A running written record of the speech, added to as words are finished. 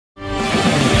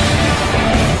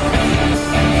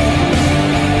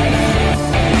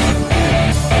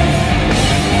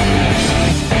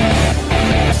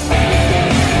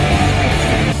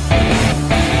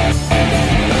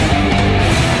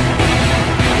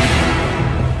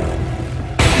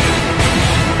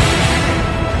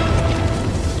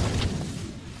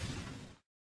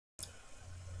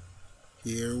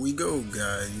go,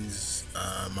 guys.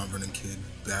 My running kid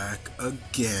back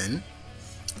again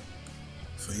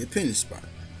for the opinion spot.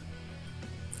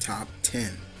 Top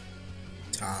 10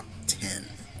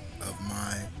 of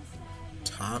my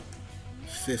top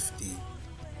 50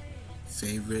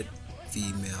 favorite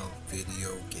female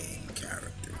video game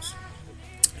characters.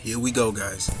 Here we go,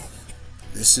 guys.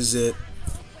 This is it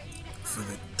for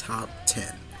the top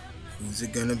 10. Who's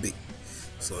it gonna be?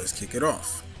 So let's kick it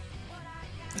off.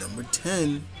 Number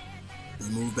 10, we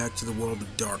move back to the world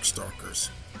of Darkstalkers,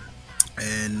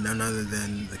 and none other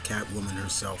than the Catwoman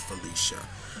herself, Felicia.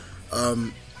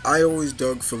 I always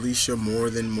dug Felicia more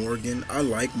than Morgan. I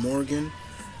like Morgan,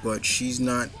 but she's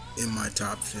not in my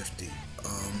top 50.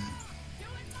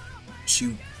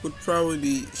 She would probably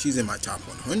be, she's in my top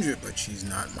 100, but she's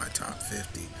not in my top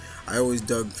 50. I always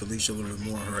dug Felicia a little bit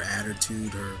more. Her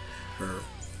attitude, her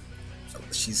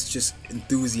she's just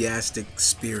enthusiastic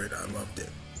spirit. I loved it.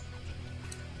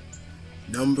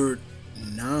 Number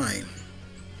 9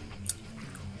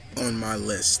 on my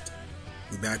list.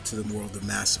 We're back to the world of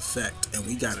Mass Effect, and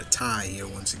we got a tie here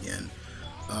once again.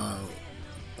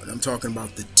 And I'm talking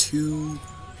about the two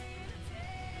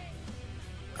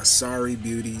Asari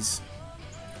beauties,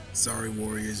 Asari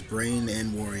warriors, Brain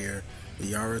and Warrior,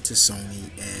 Liara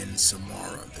T'Soni, and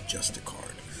Samara, the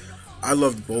Justicard. I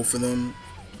loved both of them.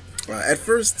 At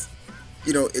first,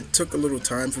 it took a little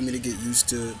time for me to get used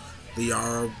to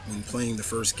Liara when playing the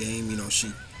first game.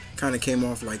 She kind of came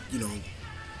off like,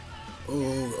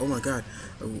 oh my god,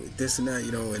 this and that,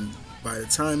 and by the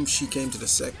time she came to the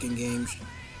second game,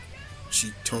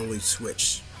 she totally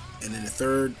switched. And in the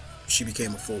third, she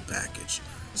became a full package.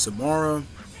 Samara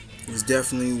was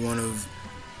definitely one of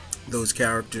those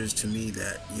characters to me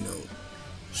that,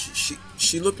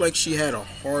 she looked like she had a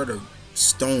heart of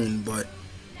stone, but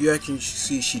you actually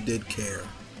see she did care,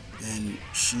 and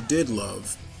she did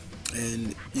love.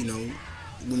 And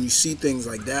when you see things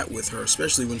like that with her,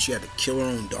 especially when she had to kill her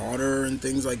own daughter and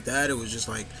things like that, it was just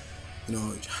like,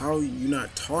 how are you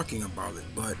not talking about it?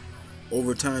 But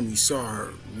over time, you saw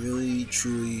her really,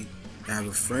 truly have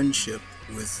a friendship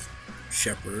with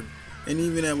Shepard, and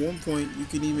even at one point, you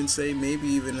can even say maybe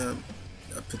even a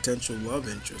potential love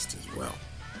interest as well.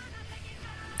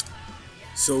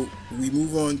 So we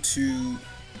move on to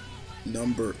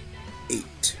number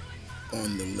 8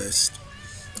 on the list.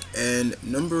 And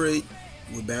number 8,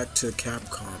 we're back to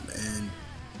Capcom, and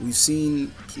we've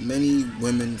seen many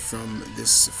women from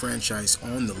this franchise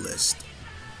on the list,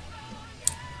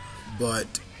 but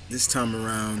this time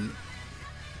around,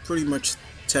 pretty much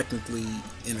technically,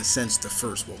 in a sense, the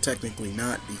first. Well, technically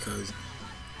not, because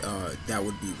that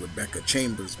would be Rebecca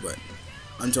Chambers, but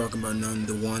I'm talking about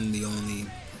the one, the only,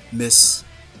 Miss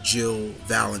Jill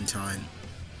Valentine.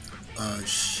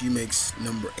 She makes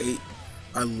number 8.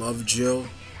 I love Jill.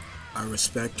 I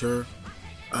respect her.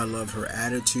 I love her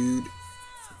attitude,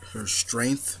 her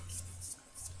strength.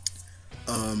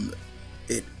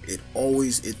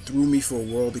 It threw me for a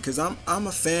whirl, because I'm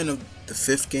a fan of the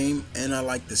 5th game and I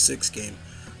like the 6th game,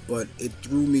 but it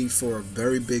threw me for a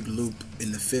very big loop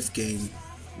in the 5th game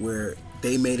where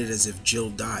they made it as if Jill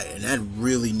died, and that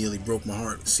really nearly broke my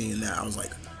heart seeing that. I was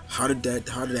like, how did that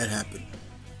happen?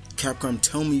 Capcom,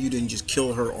 tell me you didn't just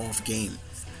kill her off game.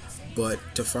 But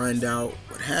to find out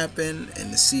what happened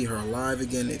and to see her alive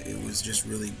again, it was just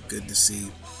really good to see.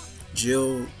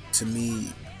 Jill, to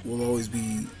me, will always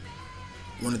be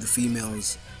one of the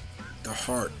females, the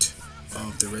heart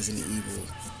of the Resident Evil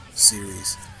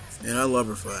series. And I love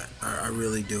her for that. I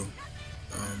really do.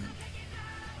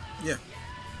 Yeah.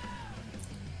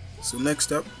 So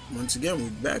next up, once again, we're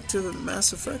back to the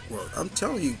Mass Effect world. I'm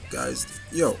telling you guys,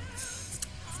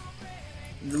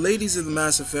 the ladies of the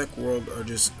Mass Effect world are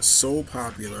just so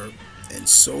popular, and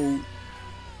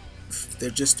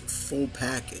they're just full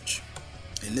package.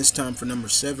 And this time for number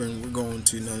 7, we're going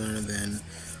to none other than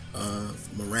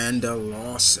Miranda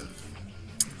Lawson,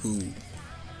 who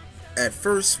at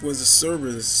first was a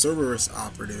Cerberus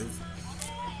operative,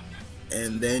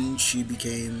 and then she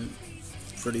became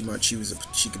pretty much,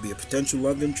 she could be a potential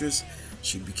love interest.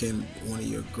 She became one of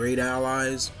your great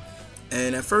allies.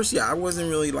 And at first, I wasn't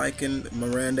really liking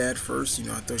Miranda at first.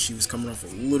 I thought she was coming off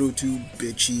a little too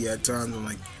bitchy at times. I'm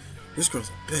like, this girl's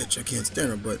a bitch, I can't stand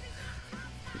her. But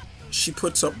she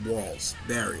puts up walls,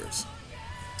 barriers.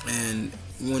 And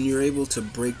when you're able to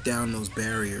break down those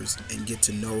barriers and get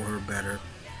to know her better,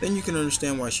 then you can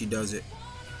understand why she does it.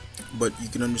 But you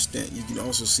can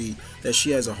also see that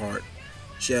she has a heart.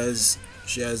 She has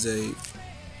a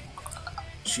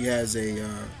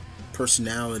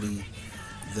personality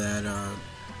that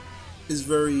is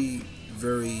very,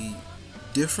 very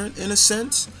different in a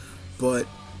sense, but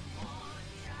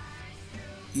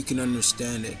you can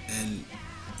understand it, and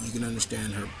you can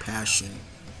understand her passion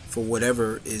for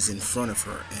whatever is in front of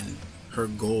her and her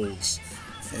goals.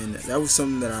 And that was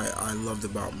something that I loved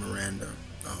about Miranda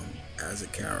as a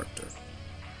character.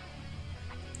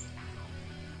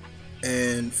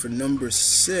 And for number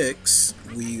 6,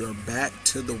 we are back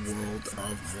to the world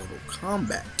of Mortal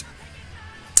Kombat.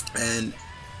 And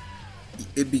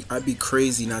I'd be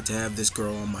crazy not to have this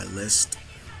girl on my list.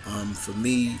 For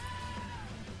me,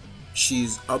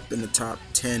 she's up in the top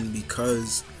 10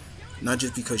 because, not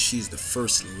just because she's the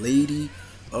first lady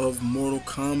of Mortal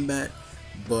Kombat,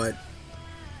 but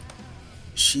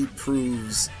she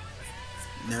proves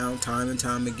now time and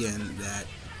time again that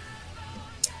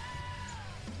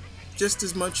just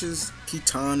as much as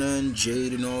Kitana and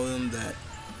Jade and all of them, that,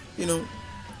 you know,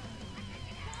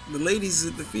 the ladies,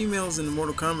 the females in the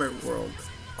Mortal Kombat world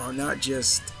are not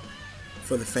just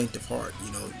for the faint of heart.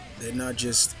 You know, they're not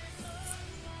just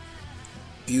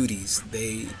beauties.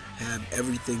 They have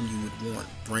everything you would want: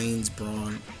 brains,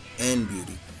 brawn, and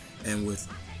beauty. And with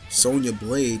Sonya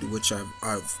Blade, which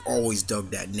I've always dug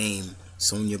that name,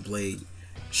 Sonya Blade,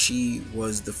 she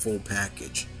was the full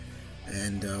package.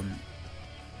 And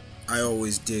I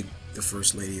always dig the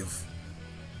first lady of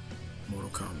Mortal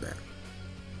Kombat.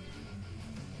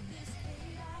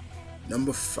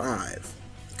 Number 5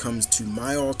 comes to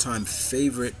my all-time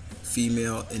favorite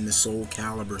female in the Soul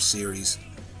Calibur series,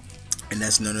 and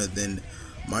that's none other than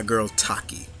my girl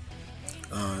Taki,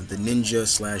 the ninja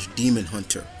slash demon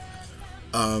hunter.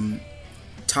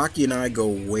 Taki and I go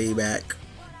way back,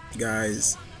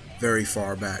 guys, very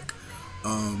far back.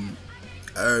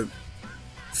 I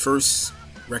first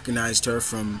recognized her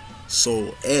from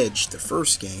Soul Edge, the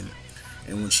first game,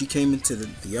 and when she came into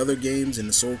the other games, in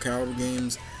the Soul Calibur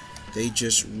games, they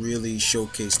just really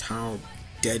showcased how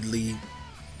deadly,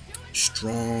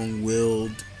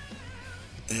 strong-willed,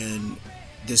 and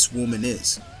this woman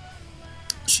is.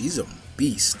 She's a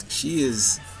beast. She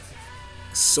is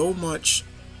so much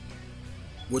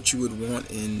what you would want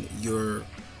in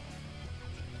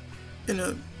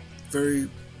a very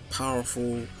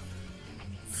powerful,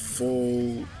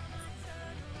 full,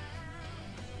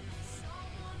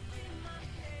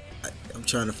 I'm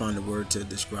trying to find a word to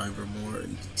describe her more.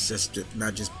 It's just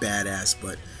not just badass,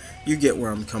 but you get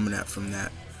where I'm coming at from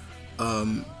that.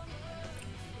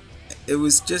 It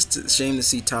was just a shame to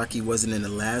see Taki wasn't in the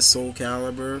last Soul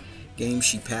Calibur game.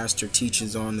 She passed her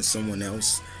teachings on to someone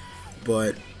else.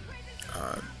 But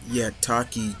yeah,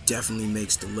 Taki definitely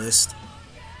makes the list.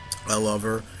 I love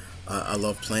her. I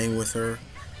love playing with her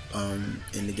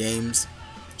in the games.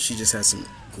 She just has some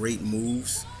great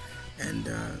moves. And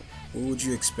what would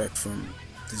you expect from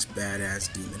this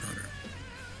badass demon hunter?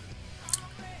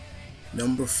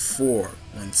 Number 4,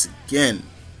 once again,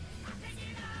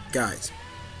 guys,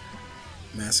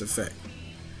 Mass Effect.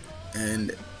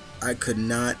 And I could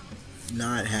not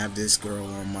have this girl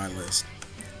on my list.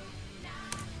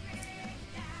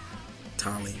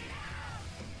 Tali.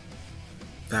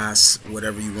 Vaas,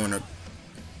 whatever you want to,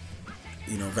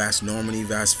 Vaas Normandy,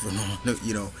 Vaas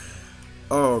Phenomenal,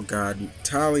 Oh God,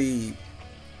 Tali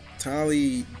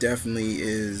definitely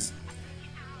is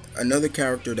another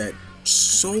character that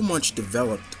so much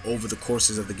developed over the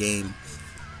courses of the game.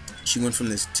 She went from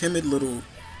this timid little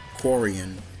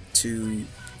Quarian to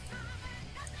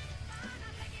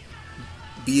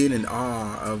being in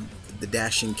awe of the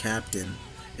dashing captain,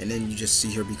 and then you just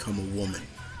see her become a woman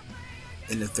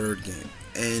in the 3rd game.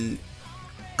 And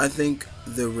I think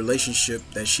the relationship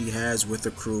that she has with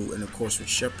the crew, and of course with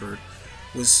Shepard,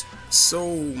 was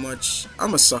so much.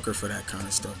 I'm a sucker for that kind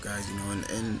of stuff, guys,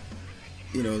 and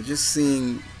just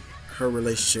seeing her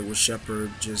relationship with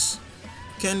Shepard just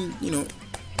can,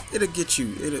 it'll get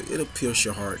you, it'll pierce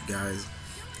your heart, guys.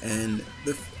 And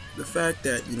the fact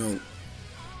that,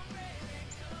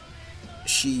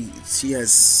 she's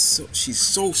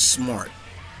so smart.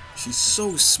 She's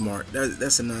so smart.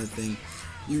 That's another thing.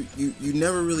 You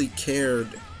never really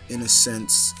cared, in a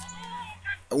sense.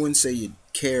 I wouldn't say you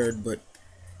cared, but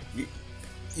you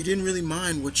didn't really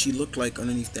mind what she looked like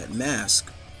underneath that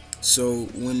mask. So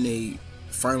when they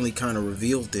finally kind of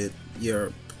revealed it,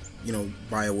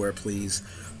 BioWare, please.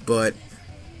 But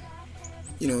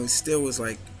it still was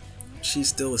like, she's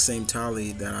still the same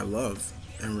Tali that I love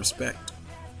and respect.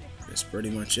 That's pretty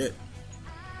much it.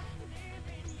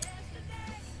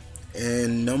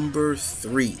 And number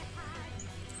 3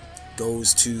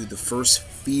 goes to the first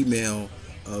female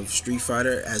of Street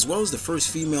Fighter, as well as the first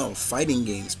female of fighting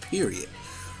games, period.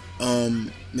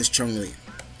 Miss Chun-Li.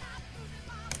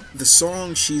 The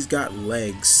song "She's Got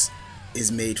Legs"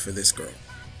 is made for this girl.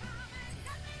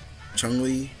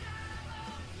 Chun-Li,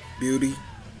 beauty,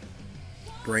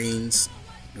 brains,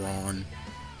 brawn.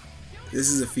 This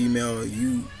is a female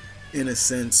you, in a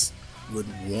sense, would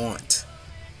want.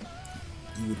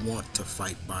 You would want to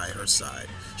fight by her side.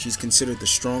 She's considered the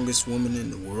strongest woman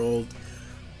in the world.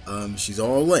 She's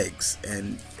all legs,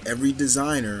 and every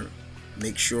designer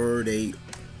makes sure they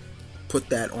put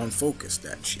that on focus,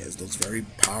 that she has those very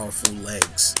powerful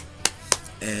legs.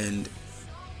 And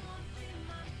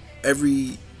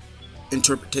every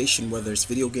interpretation, whether it's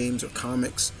video games or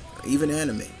comics or even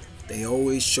anime, they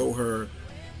always show her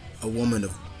a woman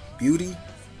of beauty,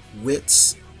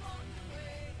 wits,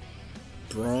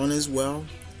 brawn as well,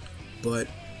 but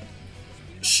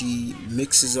she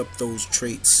mixes up those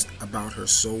traits about her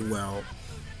so well,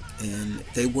 and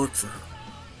they work for her,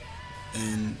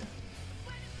 and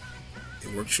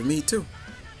it works for me too.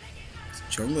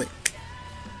 Chun-Li.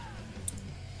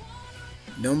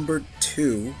 Number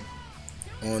 2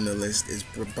 on the list is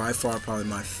by far probably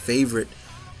my favorite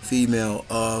female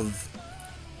of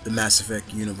the Mass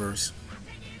Effect universe,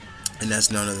 and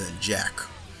that's none other than Jack.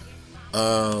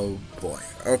 Oh boy.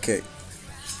 Okay.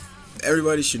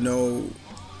 Everybody should know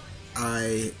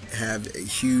I have a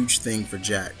huge thing for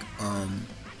Jack.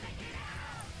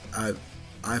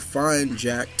 I find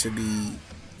Jack to be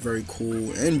very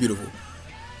cool and beautiful,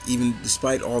 even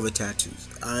despite all the tattoos.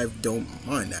 I don't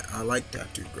mind that. I like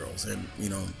tattooed girls, and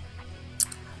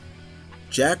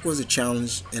Jack was a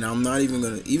challenge, and I'm not even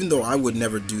gonna, even though I would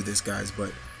never do this, guys,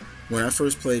 but when I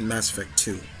first played Mass Effect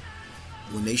 2,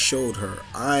 when they showed her,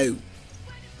 I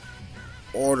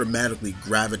automatically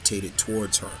gravitated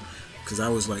towards her, because I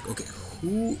was like, okay,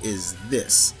 who is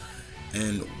this,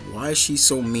 and why is she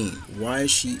so mean? Why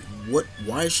is she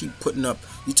putting up?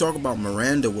 You talk about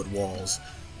Miranda with walls.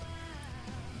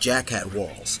 Jack had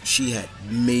walls. She had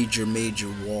major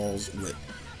walls with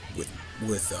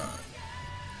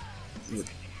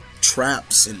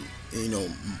traps and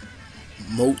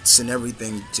moats and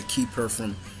everything to keep her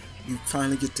from. You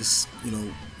finally get to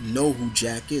know who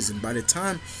Jack is, and by the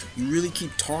time you really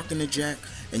keep talking to Jack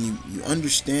and you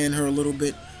understand her a little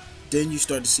bit, then you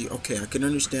start to see, okay, I can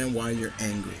understand why you're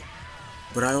angry,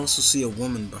 but I also see a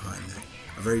woman behind that,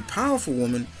 a very powerful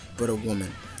woman, but a woman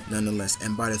nonetheless.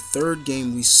 And by the third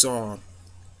game, we saw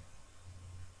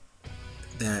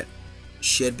that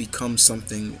she had become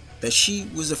something that she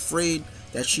was afraid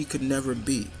that she could never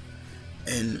be.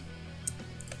 And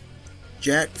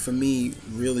Jack, for me,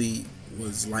 really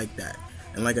was like that.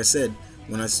 And like I said,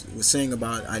 when I was saying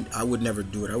about I would never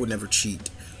do it, I would never cheat,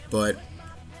 but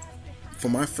for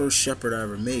my first Shepard I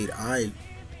ever made, I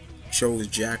chose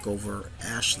Jack over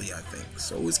Ashley, I think.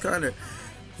 So it was kind of,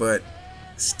 but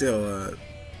still,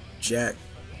 Jack,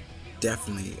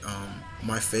 definitely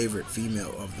my favorite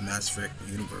female of the Mass Effect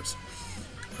universe.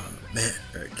 Man,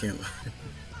 I can't lie.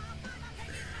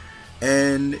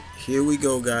 And here we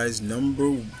go, guys. Number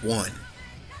 1.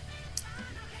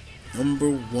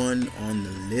 Number 1 on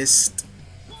the list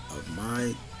of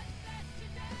my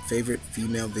favorite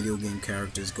female video game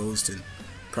characters goes to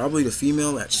probably the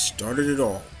female that started it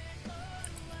all.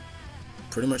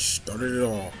 Pretty much started it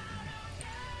all.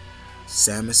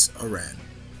 Samus Aran.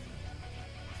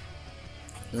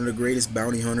 One of the greatest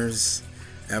bounty hunters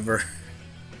ever.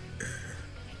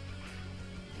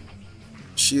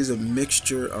 She is a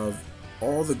mixture of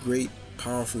all the great,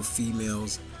 powerful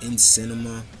females in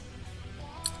cinema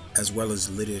as well as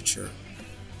literature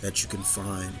that you can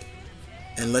find.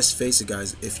 And let's face it,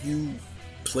 guys, if you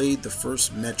played the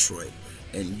first Metroid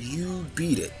and you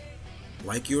beat it,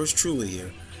 like yours truly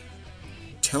here,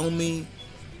 tell me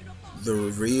the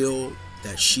reveal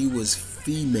that she was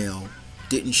female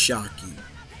didn't shock you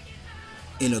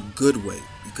in a good way,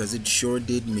 because it sure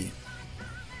did me.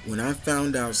 When I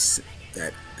found out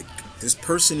that this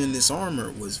person in this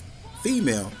armor was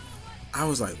female, I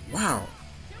was like, wow,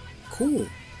 cool.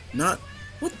 Not,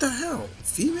 what the hell,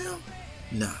 female?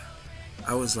 Nah.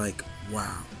 I was like,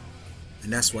 wow.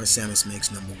 And that's why Samus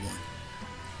makes number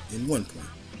 1 in 1 point.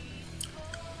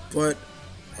 But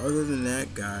other than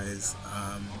that, guys,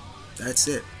 that's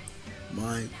it.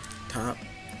 My top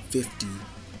 50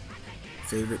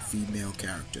 favorite female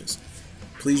characters.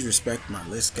 Please respect my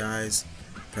list, guys.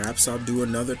 Perhaps I'll do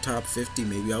another top 50.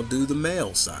 Maybe I'll do the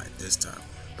male side this time.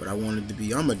 But I wanted to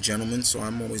be, I'm a gentleman, so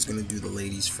I'm always going to do the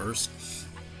ladies first.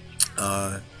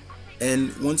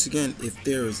 And once again, if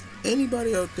there's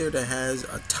anybody out there that has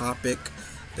a topic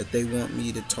that they want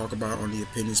me to talk about on the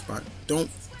Opinion Spot, don't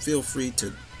feel free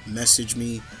to message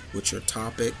me with your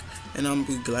topic, and I'll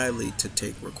be gladly to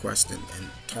take requests and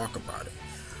talk about it.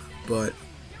 But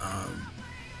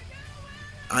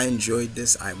I enjoyed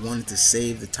this. I wanted to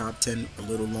save the top 10 a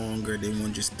little longer. Didn't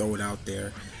want to just throw it out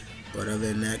there. But other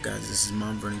than that, guys, this is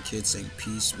Mount Vernon Kid saying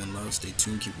peace, one love, stay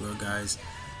tuned, keep well, guys.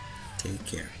 Take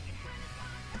care.